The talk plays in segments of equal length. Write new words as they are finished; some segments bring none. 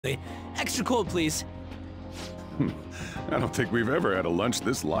Extra cold, please. I don't think we've ever had a lunch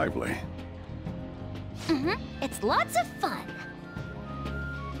this lively. It's lots of fun.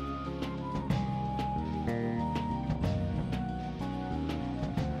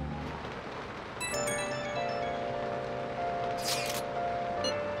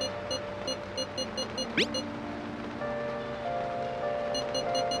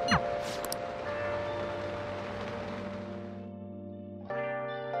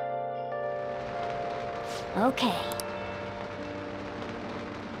 Okay.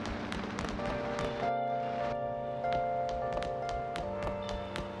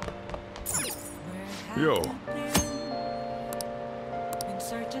 Yo.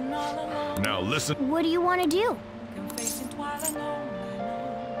 Now listen. What do you want to do?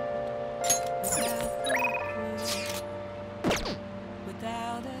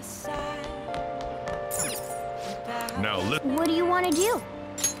 Now listen. What do you want to do?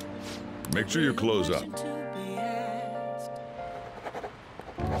 Make sure you close up.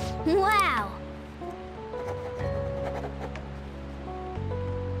 Wow!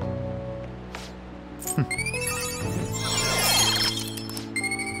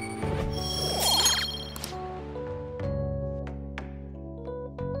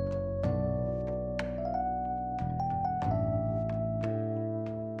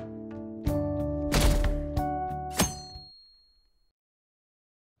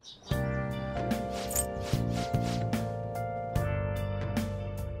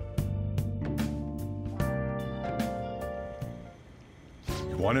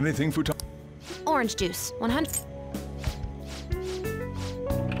 Want anything, Futaba? Orange juice, 100.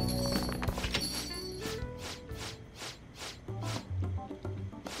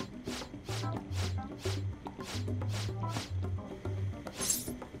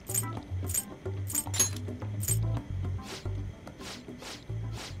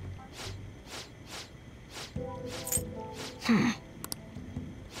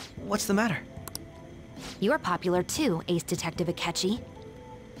 What's the matter? You're popular too, Ace Detective Akechi.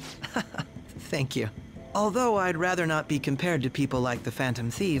 Thank you. Although I'd rather not be compared to people like the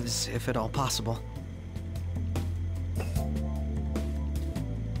Phantom Thieves, if at all possible.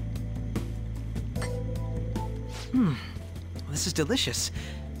 This is delicious.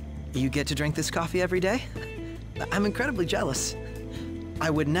 You get to drink this coffee every day? I'm incredibly jealous. I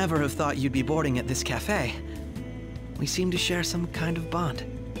would never have thought you'd be boarding at this cafe. We seem to share some kind of bond.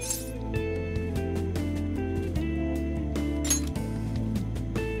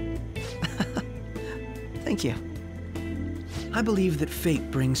 Thank you. I believe that fate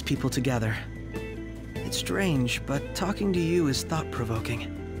brings people together. It's strange, but talking to you is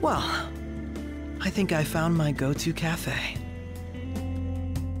thought-provoking. Well, I think I found my go-to cafe.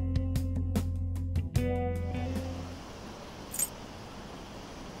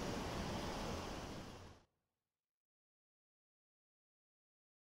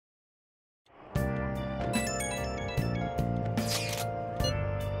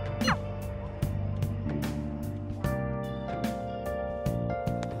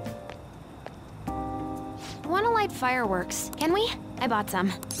 Wanna light fireworks, can we? I bought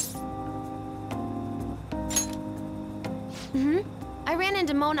some. I ran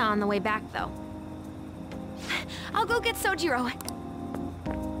into Mona on the way back, though. I'll go get Sojiro.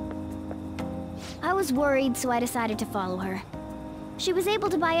 I was worried, so I decided to follow her. She was able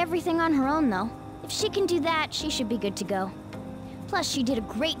to buy everything on her own, though. If she can do that, she should be good to go. Plus, she did a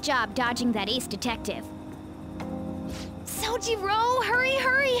great job dodging that Ace Detective. Sojiro, hurry,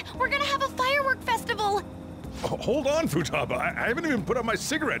 hurry! We're gonna have a firework festival! Oh, hold on, Futaba. I haven't even put out my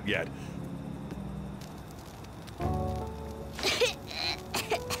cigarette yet.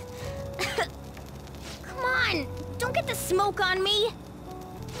 Come on! Don't get the smoke on me!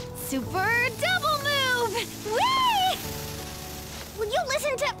 Super double move! Whee! Will you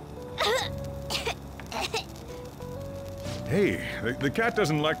listen to... Hey, the cat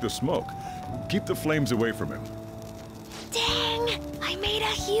doesn't like the smoke. Keep the flames away from him. Dang! I made a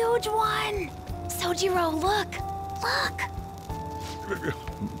huge one! Sojiro, look! Look!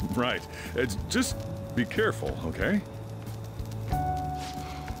 Right. Just be careful, okay?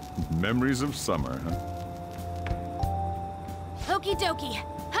 Memories of summer, huh? Okie dokie.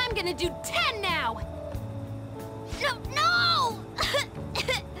 I'm gonna do 10 now! No! No!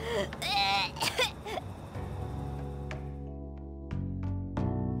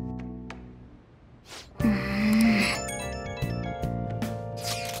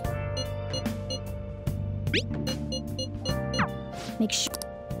 Make sure...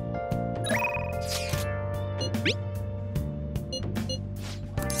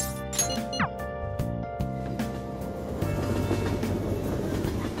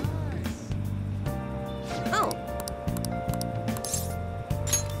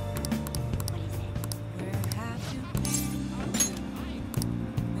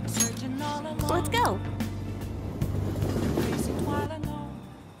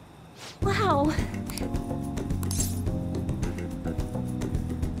 Wow.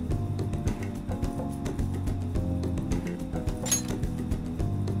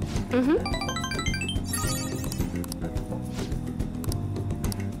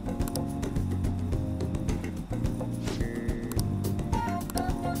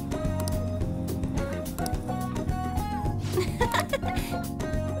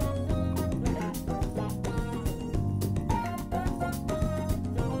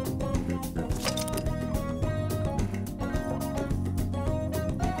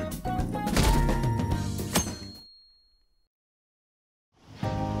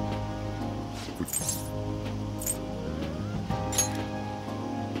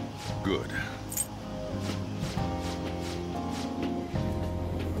 Good.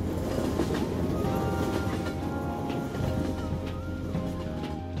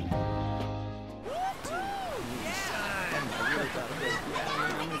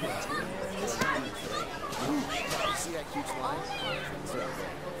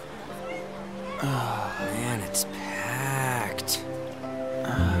 Oh, man, it's packed.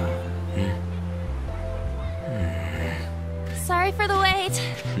 Sorry for the wait.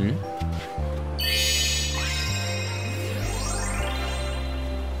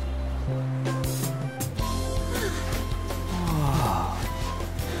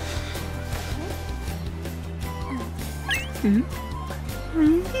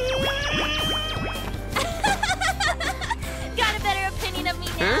 Got a better opinion of me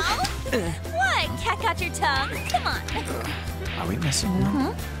now? What? Cat got your tongue? Come on. Are we messing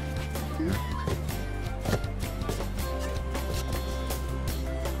around?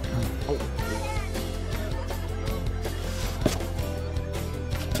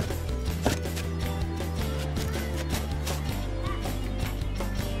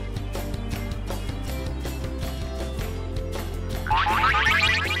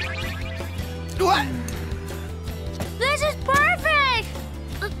 What? This is perfect!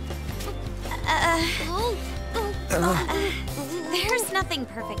 There's nothing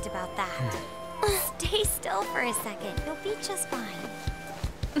perfect about that. Stay still for a second. You'll be just fine.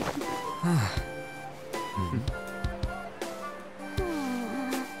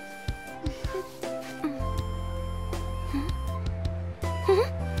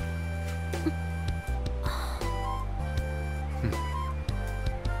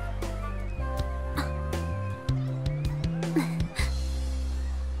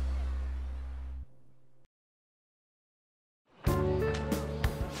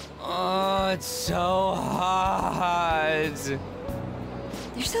 Oh, it's so hot.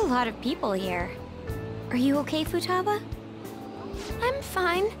 There's a lot of people here. Are you okay, Futaba? I'm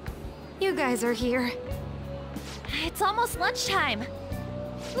fine. You guys are here. It's almost lunchtime.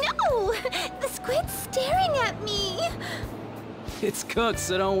 No! The squid's staring at me! It's cooked,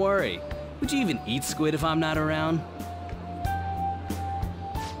 so don't worry. Would you even eat squid if I'm not around?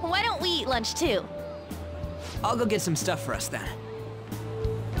 Why don't we eat lunch too? I'll go get some stuff for us then.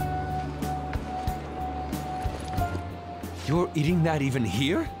 You're eating that even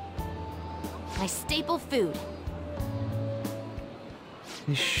here? My staple food.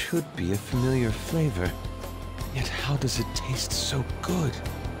 This should be a familiar flavor. Yet how does it taste so good?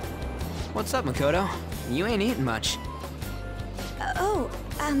 What's up, Makoto? You ain't eating much.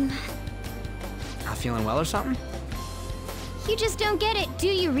 Not feeling well or something? You just don't get it, do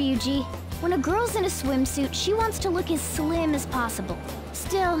you, Ryuji? When a girl's in a swimsuit, she wants to look as slim as possible.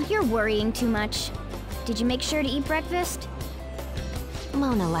 Still, you're worrying too much. Did you make sure to eat breakfast?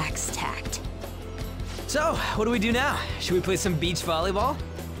 Mona lacks tact. So, what do we do now? Should we play some beach volleyball?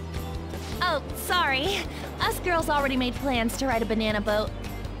 Oh, sorry. Us girls already made plans to ride a banana boat.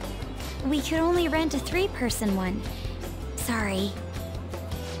 We could only rent a 3-person one. Sorry.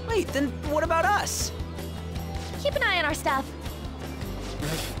 Wait, then what about us? Keep an eye on our stuff.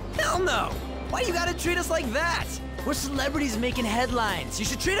 Hell no! Why you gotta treat us like that? We're celebrities making headlines. You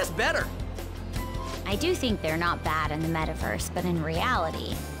should treat us better. I do think they're not bad in the metaverse, but in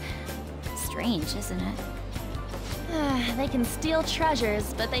reality... strange, isn't it? They can steal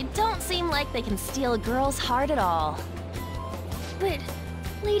treasures, but they don't seem like they can steal a girl's heart at all. But,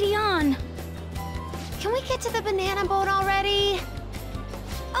 Lady Ann... Can we get to the banana boat already?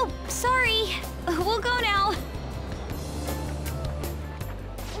 Oh, sorry. We'll go now.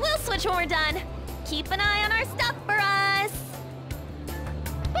 We'll switch when we're done. Keep an eye on our stuff for us.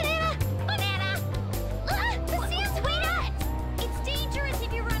 Banana! Banana! Ah, the sand's way up! It's dangerous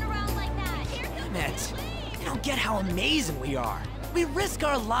if you run around like that. Here comes Net, you don't get how amazing we are. We risk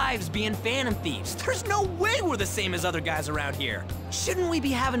our lives being Phantom Thieves. There's no way we're the same as other guys around here. Shouldn't we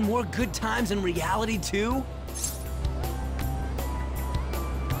be having more good times in reality, too?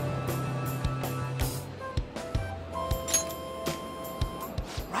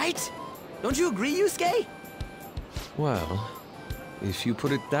 right? Don't you agree, Yusuke? Well, if you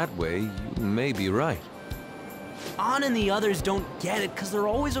put it that way, you may be right. Ann and the others don't get it because they're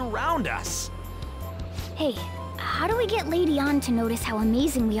always around us. Hey, how do we get Lady Ann to notice how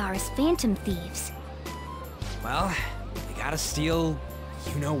amazing we are as phantom thieves? Well, we gotta steal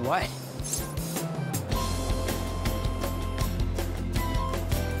you-know-what.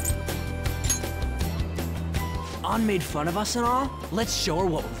 Ann made fun of us and all. Let's show her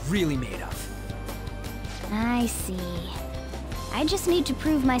what we're really made of. I see. I just need to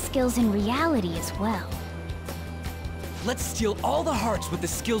prove my skills in reality as well. Let's steal all the hearts with the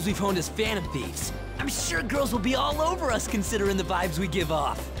skills we've honed as phantom thieves. I'm sure girls will be all over us considering the vibes we give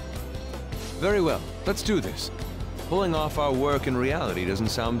off. Very well, let's do this. Pulling off our work in reality doesn't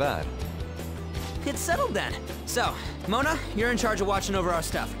sound bad. It's settled then. So, Mona, you're in charge of watching over our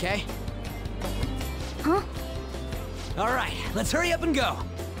stuff, okay? Huh? All right, let's hurry up and go.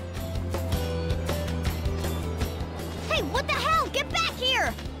 Hey, what the hell? Get back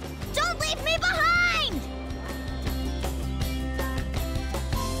here! Don't leave me behind!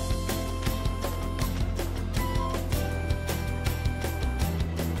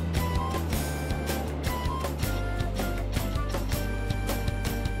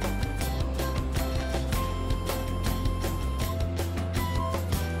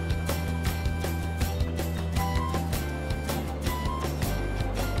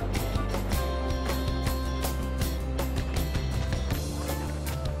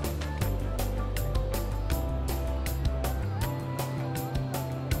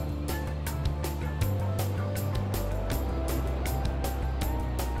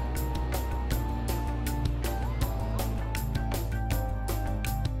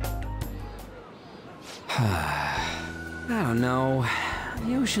 I don't know.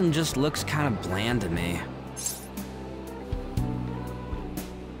 The ocean just looks kind of bland to me.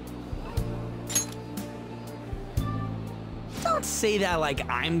 Don't say that like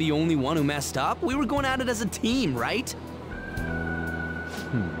I'm the only one who messed up. We were going at it as a team, right?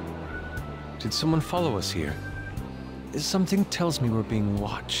 Did someone follow us here? Something tells me we're being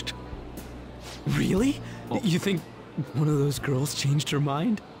watched. Really? You think one of those girls changed her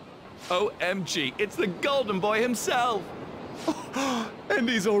mind? OMG, it's the Golden Boy himself! And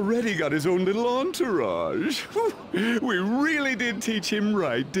he's already got his own little entourage. We really did teach him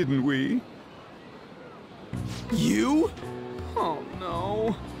right, didn't we? You? Oh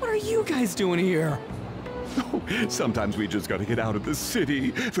no. What are you guys doing here? Sometimes we just gotta get out of the city,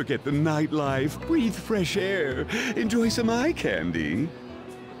 forget the nightlife, breathe fresh air, enjoy some eye candy.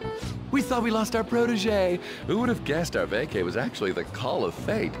 We thought we lost our protege. Who would have guessed our vacay was actually the call of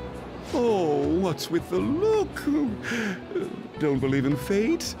fate? Oh, what's with the look? Don't believe in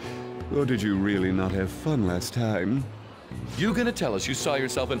fate? Or did you really not have fun last time? You gonna tell us you saw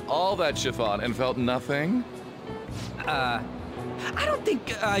yourself in all that chiffon and felt nothing? I don't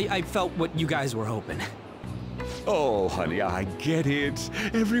think I felt what you guys were hoping. Oh, honey, I get it.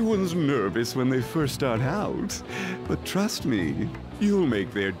 Everyone's nervous when they first start out. But trust me, you'll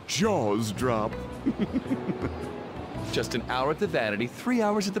make their jaws drop. Just an hour at the Vanity, 3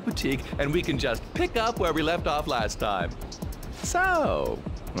 hours at the boutique, and we can just pick up where we left off last time. So,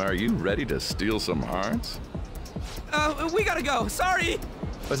 are you ready to steal some hearts? We gotta go. Sorry.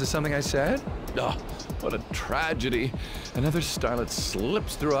 Was it something I said? Oh, what a tragedy. Another starlet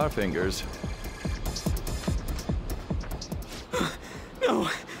slips through our fingers. No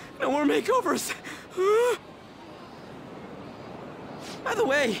more makeovers. By the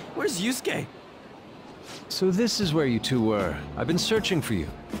way, where's Yusuke? So this is where you two were. I've been searching for you.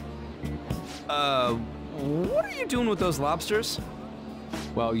 What are you doing with those lobsters?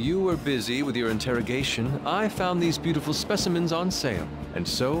 While you were busy with your interrogation, I found these beautiful specimens on sale. And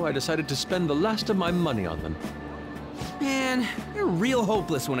so I decided to spend the last of my money on them. Man, you're real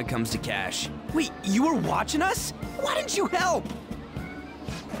hopeless when it comes to cash. Wait, you were watching us? Why didn't you help?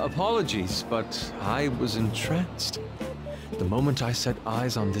 Apologies, but I was entranced. The moment I set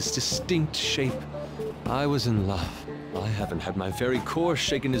eyes on this distinct shape, I was in love. I haven't had my very core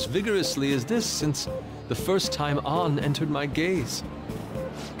shaken as vigorously as this since the first time Ann entered my gaze.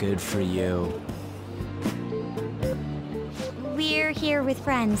 Good for you. We're here with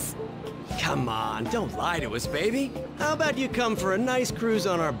friends. Come on, don't lie to us, baby. How about you come for a nice cruise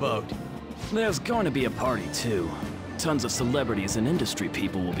on our boat? There's going to be a party, too. Tons of celebrities and industry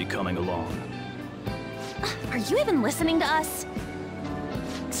people will be coming along. Are you even listening to us?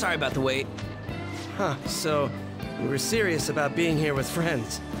 Sorry about the wait. Huh, so we were serious about being here with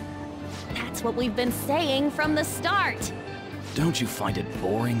friends. That's what we've been saying from the start. Don't you find it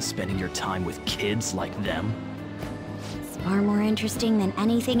boring spending your time with kids like them? Far more interesting than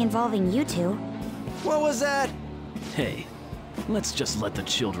anything involving you two. What was that? Hey, let's just let the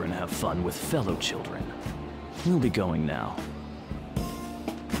children have fun with fellow children. We'll be going now.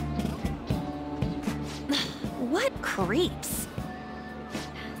 What creeps.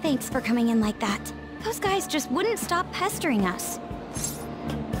 Thanks for coming in like that. Those guys just wouldn't stop pestering us.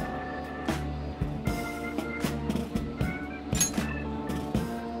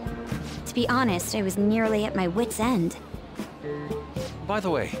 To be honest, I was nearly at my wit's end. By the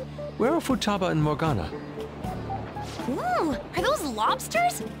way, where are Futaba and Morgana? Ooh, are those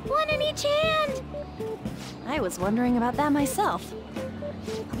lobsters? One in each hand! I was wondering about that myself.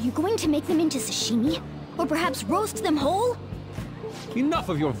 Are you going to make them into sashimi? Or perhaps roast them whole? Enough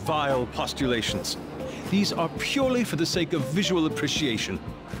of your vile postulations. These are purely for the sake of visual appreciation.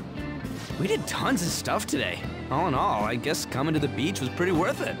 We did tons of stuff today. All in all, I guess coming to the beach was pretty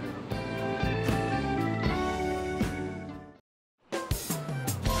worth it.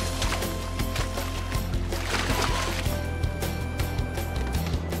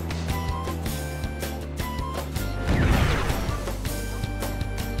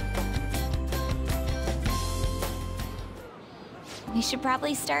 We should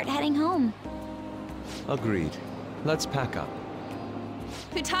probably start heading home. Agreed. Let's pack up.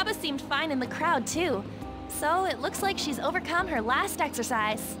 Futaba seemed fine in the crowd, too. So it looks like she's overcome her last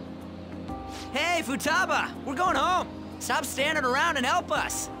exercise. Hey, Futaba! We're going home! Stop standing around and help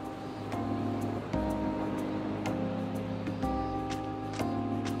us!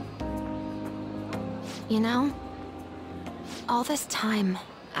 You know, all this time,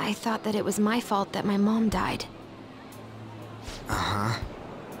 I thought that it was my fault that my mom died. Uh-huh.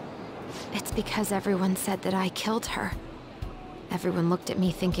 It's because everyone said that I killed her. Everyone looked at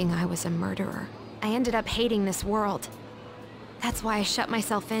me thinking I was a murderer. I ended up hating this world. That's why I shut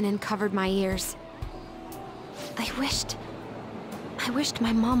myself in and covered my ears. I wished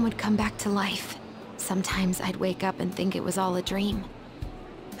my mom would come back to life. Sometimes I'd wake up and think it was all a dream.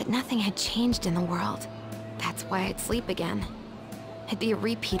 But nothing had changed in the world. That's why I'd sleep again. It'd be a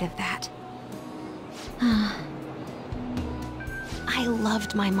repeat of that. I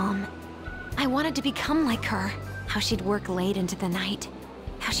loved my mom. I wanted to become like her. How she'd work late into the night.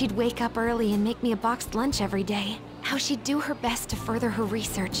 How she'd wake up early and make me a boxed lunch every day. How she'd do her best to further her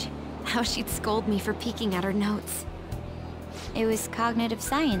research. How she'd scold me for peeking at her notes. It was cognitive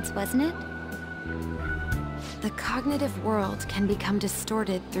science, wasn't it? The cognitive world can become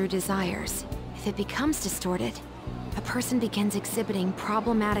distorted through desires. If it becomes distorted, a person begins exhibiting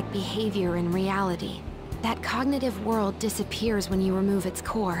problematic behavior in reality. That cognitive world disappears when you remove its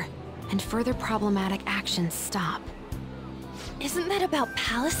core, and further problematic actions stop. Isn't that about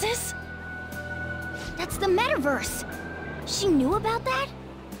palaces? That's the metaverse! She knew about that?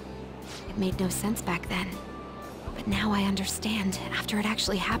 It made no sense back then. But now I understand, after it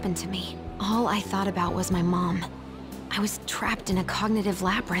actually happened to me. All I thought about was my mom. I was trapped in a cognitive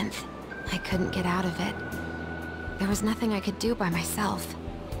labyrinth. I couldn't get out of it. There was nothing I could do by myself.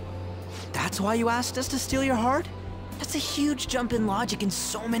 That's why you asked us to steal your heart? That's a huge jump in logic in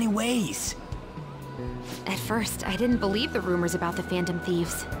so many ways. At first, I didn't believe the rumors about the Phantom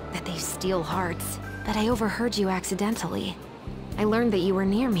Thieves, that they steal hearts. But I overheard you accidentally. I learned that you were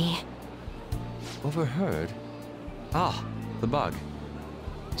near me. Overheard? Ah, the bug.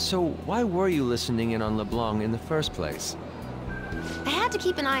 So why were you listening in on LeBlanc in the first place? I had to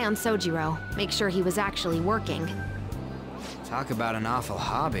keep an eye on Sojiro, make sure he was actually working. Talk about an awful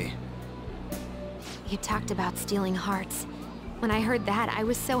hobby. You talked about stealing hearts. When I heard that, I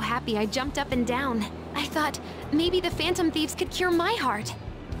was so happy I jumped up and down. I thought, maybe the Phantom Thieves could cure my heart.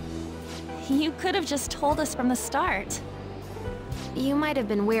 You could have just told us from the start. You might have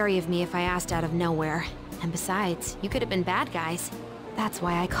been wary of me if I asked out of nowhere. And besides, you could have been bad guys. That's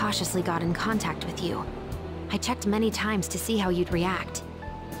why I cautiously got in contact with you. I checked many times to see how you'd react.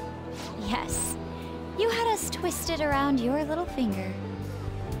 Yes. You had us twisted around your little finger.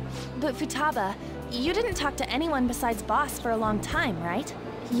 But Futaba, you didn't talk to anyone besides Boss for a long time, right?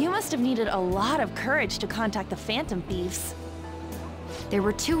 You must have needed a lot of courage to contact the Phantom Thieves. There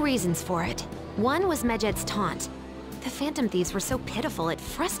were two reasons for it. One was Medjed's taunt. The Phantom Thieves were so pitiful it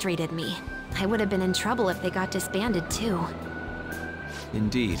frustrated me. I would have been in trouble if they got disbanded too.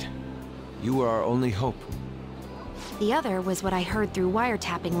 Indeed. You were our only hope. The other was what I heard through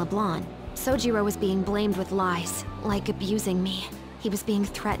wiretapping LeBlanc. Sojiro was being blamed with lies, like abusing me. He was being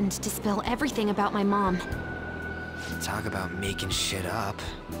threatened to spill everything about my mom. Talk about making shit up.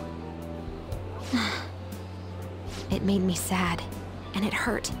 It made me sad, and it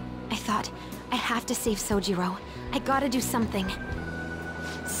hurt. I thought, I have to save Sojiro. I gotta do something.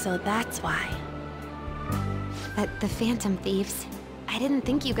 So that's why. But the Phantom Thieves... I didn't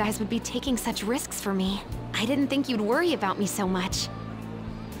think you guys would be taking such risks for me. I didn't think you'd worry about me so much.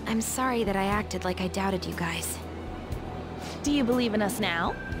 I'm sorry that I acted like I doubted you guys. Do you believe in us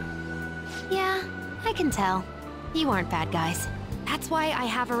now? Yeah, I can tell. You aren't bad guys. That's why I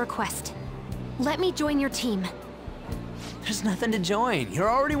have a request. Let me join your team. There's nothing to join.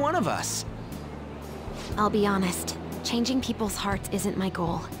 You're already one of us. I'll be honest. Changing people's hearts isn't my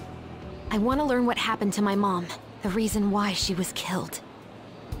goal. I want to learn what happened to my mom. The reason why she was killed.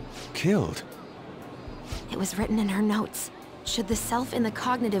 Killed? It was written in her notes. Should the self in the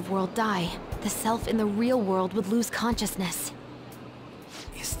cognitive world die, the self in the real world would lose consciousness.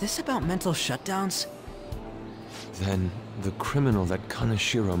 Is this about mental shutdowns? Then the criminal that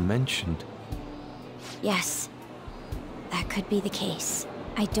Kaneshiro mentioned. Yes. That could be the case.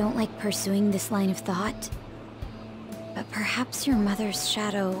 I don't like pursuing this line of thought. But perhaps your mother's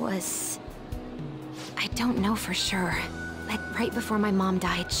shadow was... I don't know for sure. But right before my mom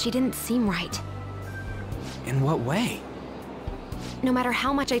died, she didn't seem right. In what way? No matter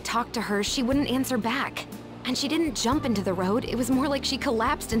how much I talked to her, she wouldn't answer back. And she didn't jump into the road, it was more like she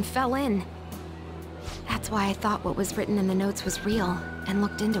collapsed and fell in. That's why I thought what was written in the notes was real, and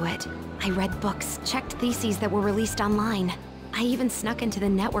looked into it. I read books, checked theses that were released online. I even snuck into the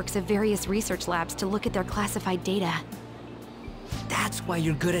networks of various research labs to look at their classified data. That's why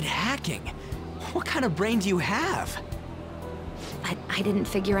you're good at hacking. What kind of brain do you have? But I didn't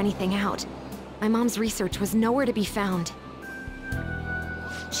figure anything out. My mom's research was nowhere to be found.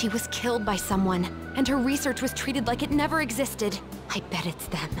 She was killed by someone, and her research was treated like it never existed. I bet it's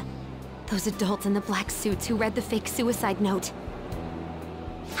them. Those adults in the black suits who read the fake suicide note.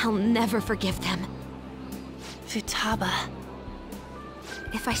 I'll never forgive them. Futaba.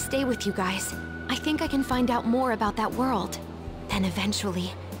 If I stay with you guys, I think I can find out more about that world. Then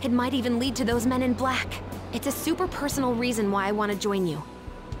eventually, it might even lead to those men in black. It's a super personal reason why I want to join you.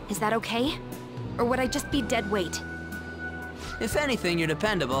 Is that okay? Or would I just be dead weight? If anything, you're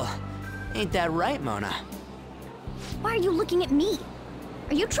dependable. Ain't that right, Mona? Why are you looking at me?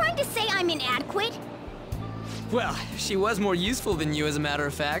 Are you trying to say I'm inadequate? Well, she was more useful than you, as a matter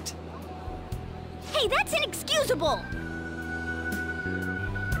of fact. Hey, that's inexcusable!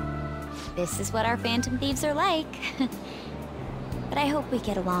 This is what our Phantom Thieves are like. But I hope we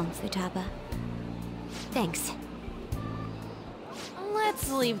get along, Futaba. Thanks.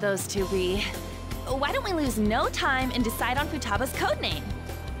 Let's leave those two be. Why don't we lose no time and decide on Futaba's codename?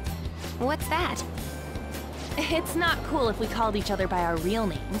 What's that? It's not cool if we called each other by our real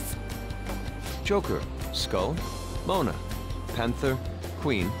names. Joker, Skull, Mona, Panther,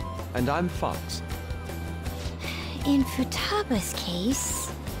 Queen, and I'm Fox. In Futaba's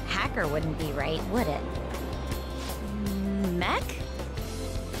case, Hacker wouldn't be right, would it? Mech?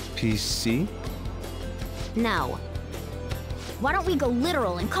 PC? No. Why don't we go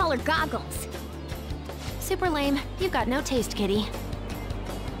literal and call her Goggles? Super lame. You've got no taste, kitty.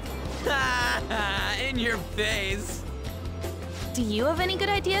 In your face. Do you have any good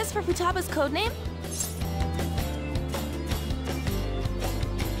ideas for Futaba's codename?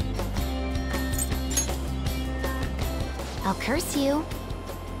 I'll curse you.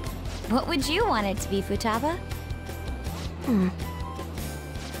 What would you want it to be, Futaba?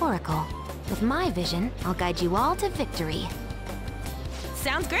 Oracle. With my vision, I'll guide you all to victory.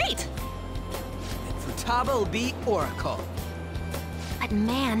 Sounds great! Futaba will be Oracle. But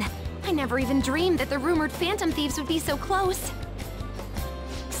man, I never even dreamed that the rumored Phantom Thieves would be so close.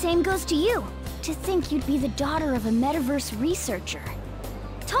 Same goes to you. To think you'd be the daughter of a metaverse researcher.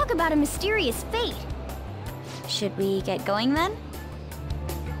 Talk about a mysterious fate. Should we get going then?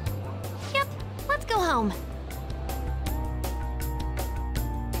 Yep, let's go home.